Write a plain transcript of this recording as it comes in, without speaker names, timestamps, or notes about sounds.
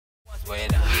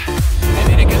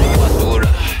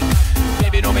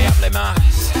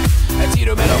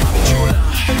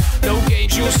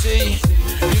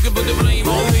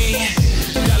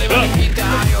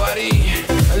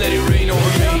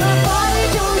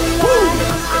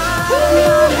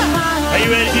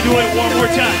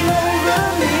time.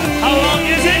 How long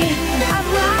is it?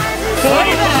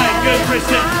 45. Good,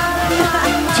 Kristen.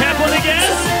 Tap on the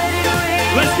gas.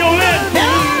 Let's go in.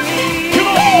 Come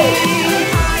on.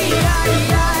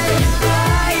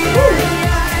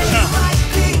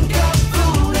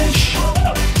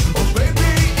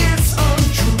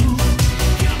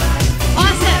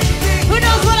 Awesome. Who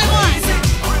knows what I want?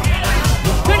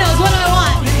 Who knows what I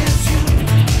want?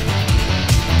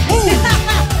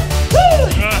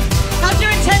 How's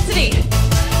your intensity?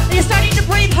 Are you starting to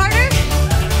breathe harder?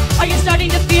 Are you starting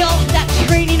to feel that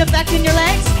training effect in your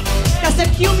legs? That's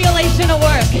accumulation of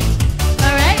work.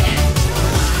 All right?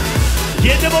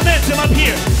 Get the momentum up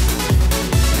here.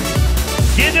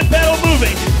 Get the pedal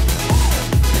moving.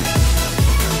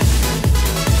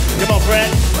 Come on, Fred.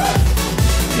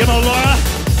 Come on, Laura.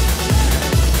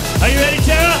 Are you ready,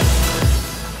 Tara?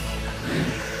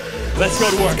 Let's go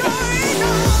to work.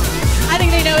 I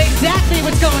think they know exactly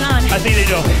what's going on. I think they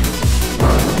know.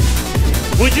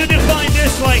 Would you define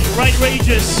this like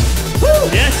right-rageous?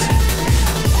 Yes?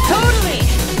 Totally.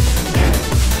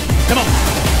 Come on.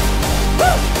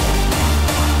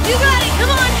 You got it.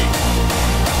 Come on.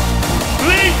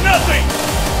 Leave nothing.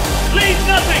 Leave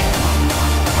nothing.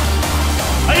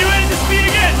 Are you ready to speed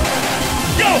again?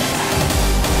 Go.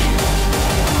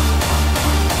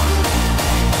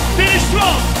 Finish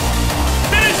strong.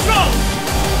 Finish strong.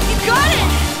 You got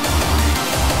it.